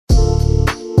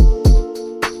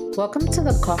Welcome to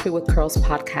the Coffee with Curls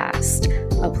podcast,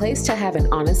 a place to have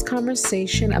an honest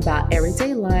conversation about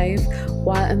everyday life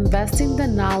while investing the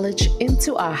knowledge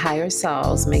into our higher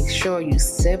selves. Make sure you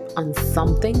sip on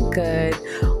something good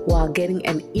while getting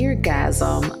an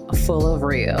eargasm full of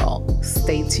real.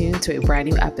 Stay tuned to a brand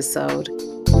new episode.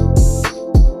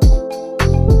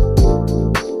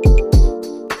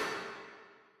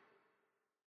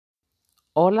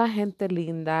 Hola, gente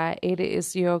linda. It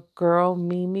is your girl,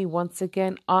 Mimi, once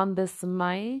again on this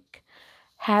mic.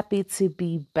 Happy to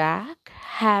be back.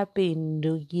 Happy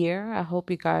New Year. I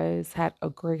hope you guys had a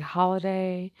great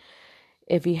holiday.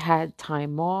 If you had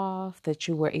time off, that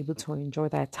you were able to enjoy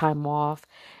that time off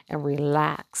and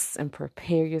relax and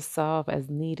prepare yourself as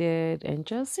needed. And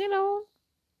just,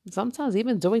 sometimes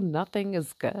even doing nothing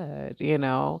is good.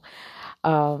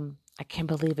 I can't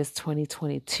believe it's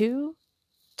 2022.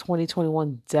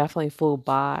 2021 definitely flew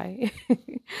by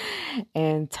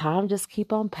and time just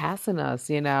keep on passing us.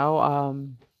 It's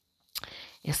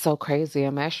so crazy.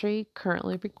 I'm actually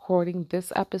currently recording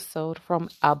this episode from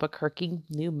Albuquerque,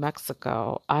 New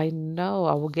Mexico. I know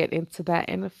I will get into that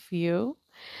in a few,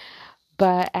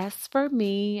 but as for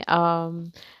me,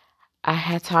 I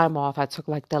had time off. I took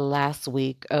like the last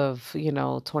week of,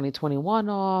 2021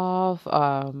 off,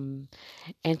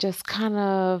 and just kind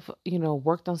of,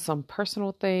 worked on some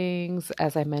personal things.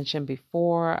 As I mentioned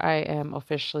before, I am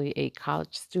officially a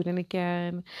college student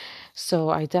again. So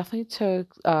I definitely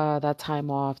took that time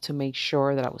off to make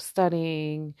sure that I was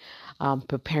studying,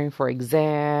 preparing for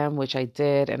exam, which I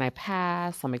did and I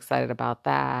passed. I'm excited about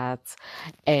that.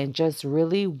 And just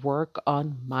really work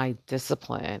on my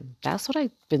discipline. That's what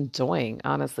I've been doing,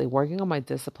 honestly, working on my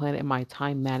discipline and my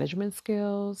time management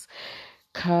skills.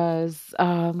 Because,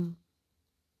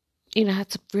 I had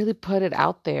to really put it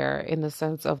out there in the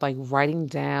sense of like writing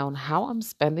down how I'm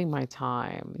spending my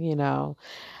time.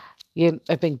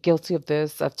 I've been guilty of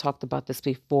this. I've talked about this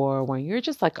before. When you're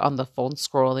just like on the phone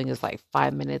scrolling, it's like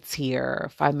 5 minutes here,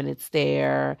 5 minutes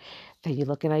there. Then you're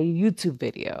looking at a YouTube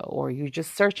video or you're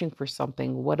just searching for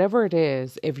something, whatever it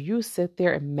is. If you sit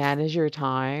there and manage your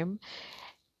time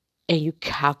and you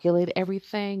calculate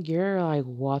everything, you're like,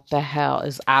 what the hell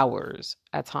is hours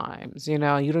at times? You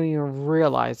don't even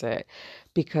realize it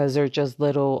because they're just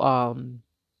little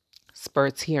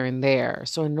spurts here and there.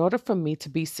 So in order for me to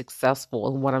be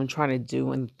successful in what I'm trying to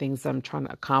do and things I'm trying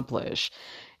to accomplish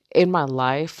in my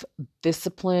life,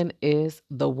 discipline is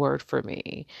the word for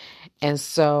me. And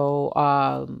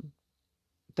so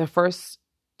the first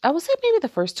I would say maybe the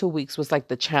first 2 weeks was like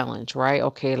the challenge, right?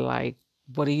 Okay, like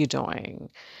what are you doing?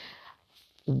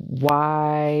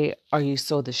 Why are you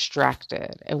so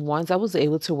distracted? And once I was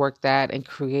able to work that and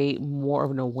create more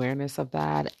of an awareness of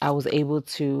that, I was able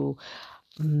to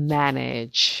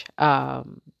manage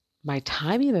my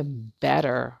time even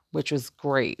better, which was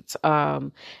great,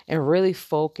 and really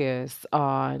focus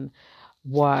on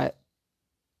what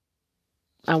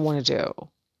I want to do,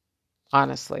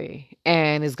 honestly.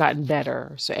 And it's gotten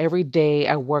better. So every day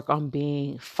I work on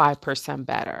being 5%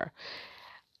 better.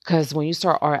 Because when you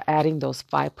start adding those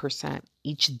 5%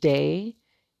 each day,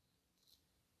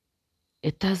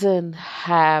 it doesn't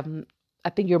have, I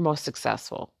think you're most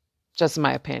successful. Just in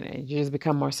my opinion, you just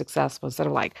become more successful instead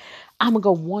of like, I'm gonna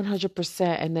go 100%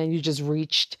 and then you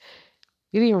didn't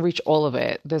even reach all of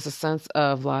it. There's a sense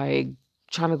of like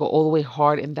trying to go all the way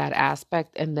hard in that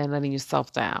aspect and then letting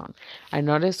yourself down. I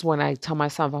notice when I tell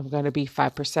myself I'm going to be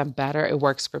 5% better, it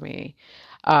works for me.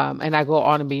 And I go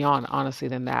on and beyond, honestly,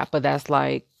 than that. But that's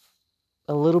like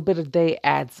a little bit a day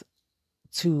adds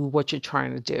to what you're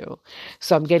trying to do.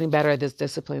 So I'm getting better at this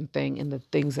discipline thing and the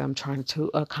things I'm trying to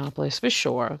accomplish for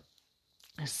sure.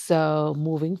 So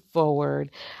moving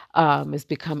forward, it's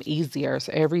become easier.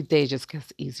 So every day just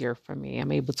gets easier for me.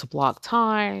 I'm able to block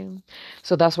time.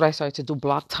 So that's what I started to do,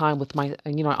 block time with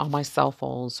on my cell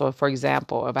phone. So for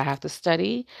example, if I have to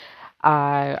study,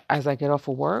 as I get off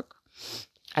of work,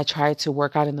 I try to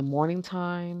work out in the morning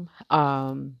time,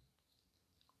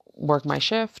 work my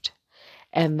shift,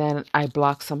 and then I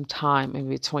block some time in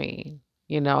between.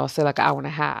 I'll say like an hour and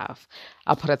a half.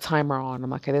 I'll put a timer on. I'm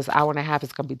like, okay, this hour and a half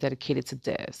is going to be dedicated to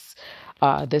this.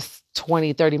 This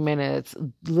 20, 30 minutes,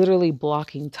 literally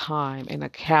blocking time in a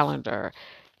calendar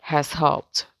has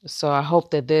helped. So I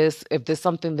hope that if there's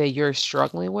something that you're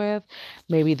struggling with,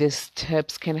 maybe these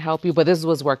tips can help you. But this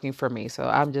was working for me. So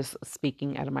I'm just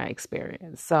speaking out of my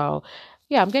experience. So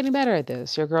yeah, I'm getting better at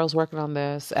this. Your girl's working on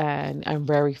this and I'm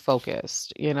very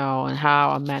focused, on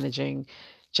how I'm managing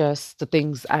just the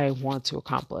things I want to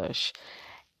accomplish.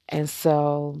 And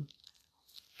so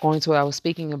going to what I was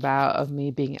speaking about of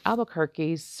me being in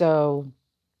Albuquerque. So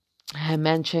I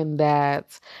mentioned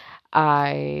that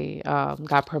I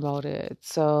got promoted.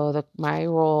 So my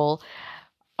role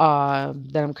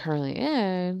that I'm currently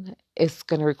in is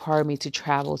going to require me to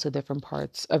travel to different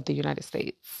parts of the United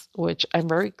States, which I'm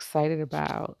very excited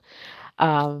about.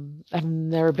 I've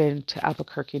never been to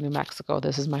Albuquerque, New Mexico.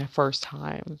 This is my first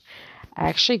time. I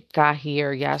actually got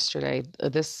here yesterday.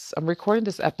 I'm recording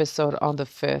this episode on the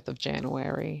 5th of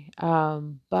January.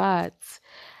 But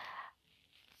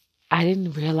I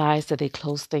didn't realize that they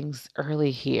closed things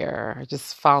early here. I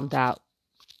just found out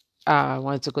I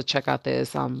wanted to go check out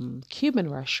this Cuban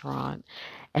restaurant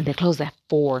and they closed at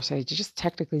 4, so it's just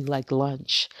technically like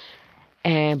lunch.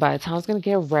 And by the time I was gonna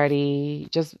get ready,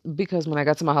 just because when I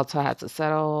got to my hotel, I had to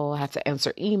settle, I had to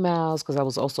answer emails because I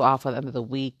was also off at the end of the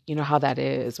week. You know how that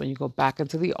is when you go back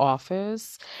into the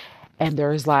office and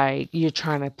there's like you're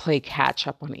trying to play catch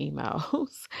up on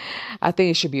emails. I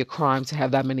think it should be a crime to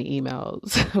have that many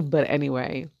emails. But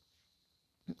anyway,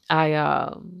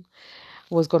 I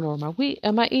was going over my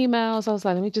emails. I was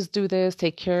like, let me just do this,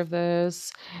 take care of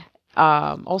this.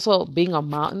 Also being on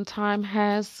mountain time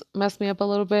has messed me up a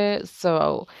little bit.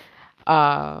 So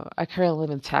I currently live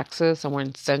in Texas and we're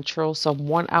in Central, so I'm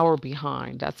 1 hour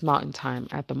behind. That's mountain time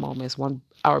at the moment. It's 1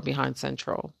 hour behind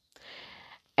Central.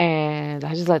 And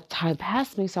I just let time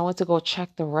pass me. So I went to go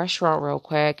check the restaurant real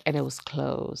quick and it was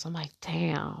closed. I'm like,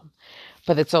 damn.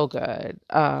 But it's all good.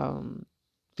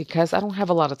 Because I don't have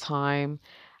a lot of time.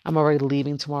 I'm already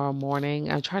leaving tomorrow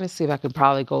morning. I'm trying to see if I could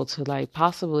probably go to like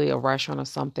possibly a restaurant or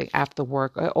something after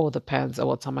work. It all depends on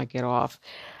what time I get off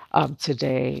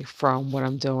today from what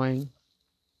I'm doing.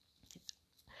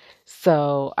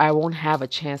 So I won't have a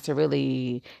chance to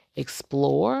really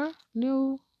explore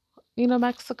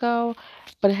Mexico.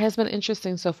 But it has been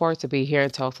interesting so far to be here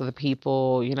and talk to the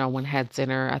people. When I had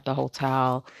dinner at the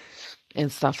hotel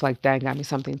and stuff like that, got me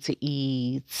something to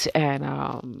eat.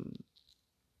 And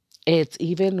it's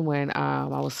even when I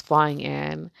was flying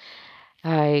in,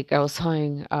 like I was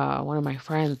telling one of my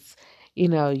friends,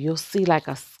 you'll see like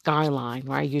a skyline,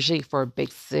 right? Usually for a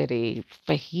big city,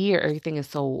 but here everything is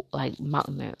so like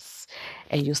mountainous,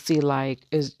 and you'll see like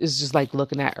it's just like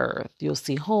looking at Earth. You'll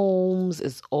see homes,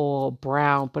 it's all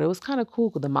brown, but it was kind of cool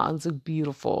because the mountains are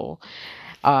beautiful.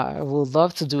 I would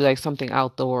love to do like something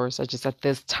outdoors. I just at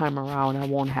this time around I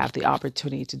won't have the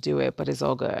opportunity to do it, but it's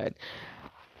all good.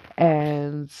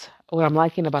 And what I'm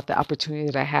liking about the opportunity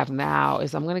that I have now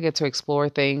is I'm going to get to explore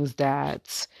things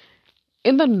that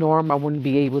in the norm I wouldn't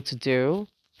be able to do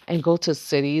and go to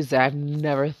cities that I've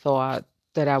never thought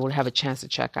that I would have a chance to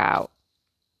check out.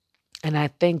 And I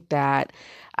think that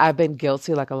I've been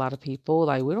guilty, like a lot of people.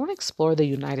 Like, we don't explore the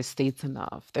United States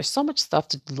enough. There's so much stuff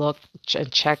to look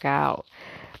and check out.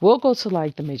 We'll go to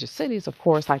like the major cities, of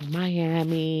course, like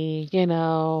Miami,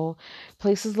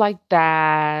 places like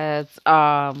that,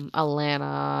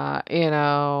 Atlanta,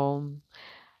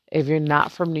 If you're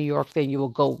not from New York, then you will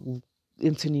go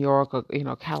into New York or,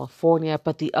 California.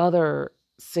 But the other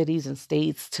cities and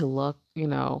states to look,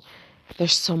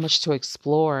 there's so much to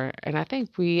explore. And I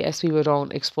think we as people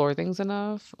don't explore things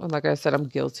enough. And like I said, I'm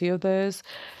guilty of this.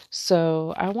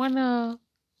 So I want to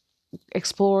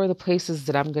explore the places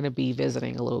that I'm going to be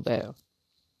visiting a little bit.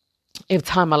 If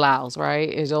time allows, right?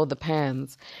 It all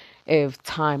depends if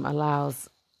time allows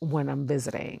when I'm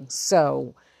visiting.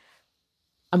 So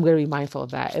I'm going to be mindful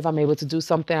of that. If I'm able to do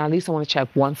something, at least I want to check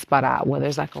one spot out, whether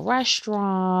it's like a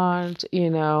restaurant,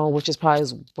 which is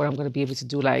probably what I'm going to be able to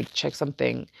do, like check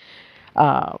something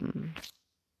um,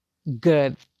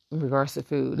 good in regards to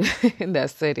food in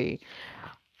that city.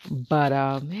 But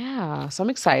yeah, so I'm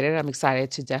excited. I'm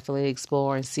excited to definitely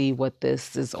explore and see what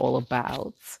this is all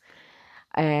about.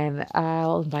 And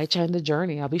I'll invite you on the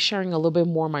journey. I'll be sharing a little bit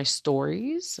more of my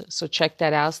stories. So check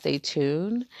that out. Stay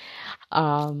tuned.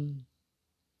 Um,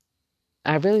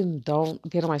 I really don't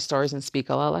get on my stories and speak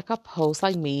a lot. Like I post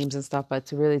like memes and stuff, but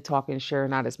to really talk and share,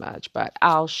 not as much. But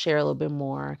I'll share a little bit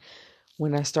more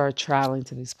when I start traveling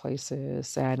to these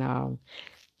places and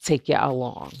take you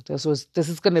along. This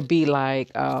is gonna be like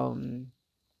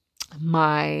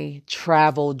my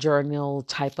travel journal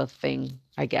type of thing,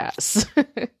 I guess.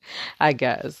 I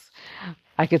guess.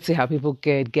 I could see how people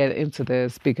could get into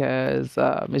this because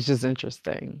it's just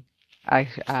interesting.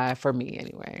 For me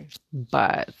anyway.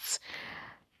 But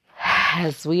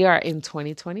as we are in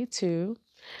 2022,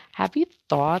 have you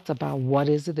thought about what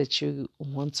is it that you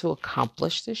want to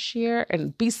accomplish this year?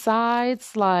 And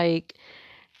besides like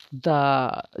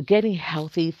the getting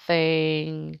healthy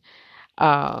thing,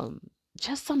 um,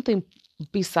 just something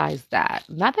besides that.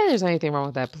 Not that there's anything wrong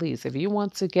with that, please. If you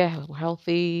want to get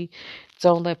healthy,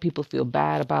 don't let people feel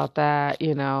bad about that.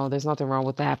 There's nothing wrong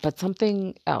with that. But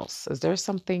something else. Is there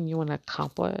something you want to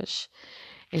accomplish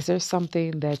Is there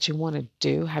something that you want to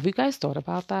do? Have you guys thought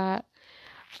about that?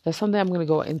 That's something I'm going to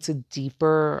go into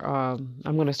deeper. I'm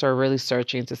going to start really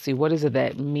searching to see what is it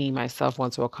that me, myself,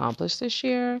 want to accomplish this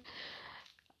year.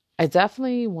 I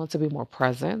definitely want to be more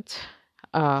present.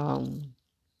 Um,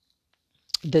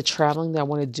 the traveling that I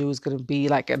want to do is going to be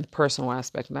like in personal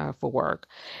aspect, not for work.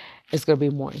 It's going to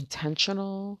be more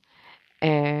intentional.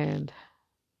 And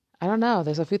I don't know.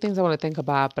 There's a few things I want to think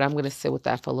about, but I'm going to sit with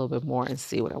that for a little bit more and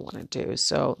see what I want to do.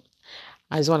 So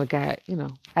I just want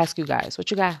to ask you guys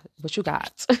what you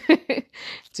got.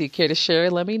 Do you care to share?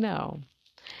 Let me know.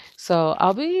 So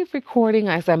I'll be recording,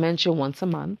 as I mentioned, once a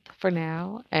month for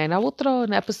now, and I will throw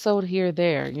an episode here or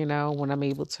there, when I'm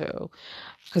able to,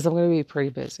 because I'm going to be pretty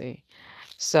busy.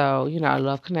 So, I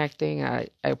love connecting. I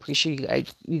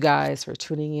appreciate you guys for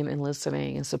tuning in and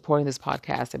listening and supporting this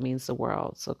podcast. It means the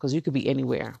world. So, because you could be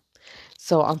anywhere.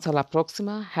 So, until la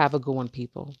próxima, have a good one,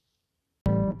 people.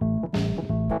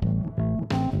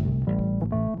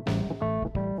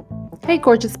 Hey,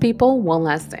 gorgeous people. One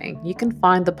last thing. You can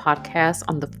find the podcast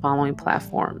on the following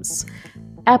platforms: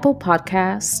 Apple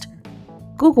Podcast,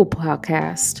 Google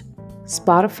Podcast,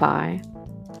 Spotify,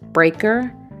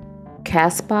 Breaker,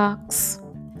 Castbox,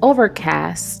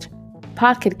 Overcast,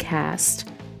 Pocket Cast,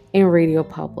 and Radio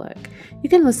Public. You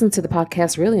can listen to the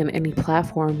podcast really on any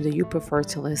platform that you prefer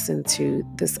to listen to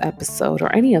this episode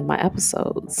or any of my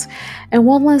episodes. And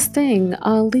one last thing,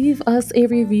 leave us a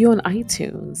review on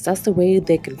iTunes. That's the way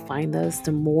they can find us.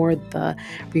 The more the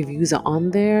reviews are on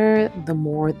there, the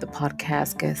more the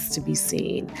podcast gets to be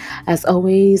seen. As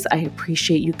always, I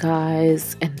appreciate you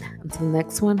guys. And until the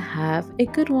next one, have a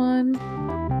good one.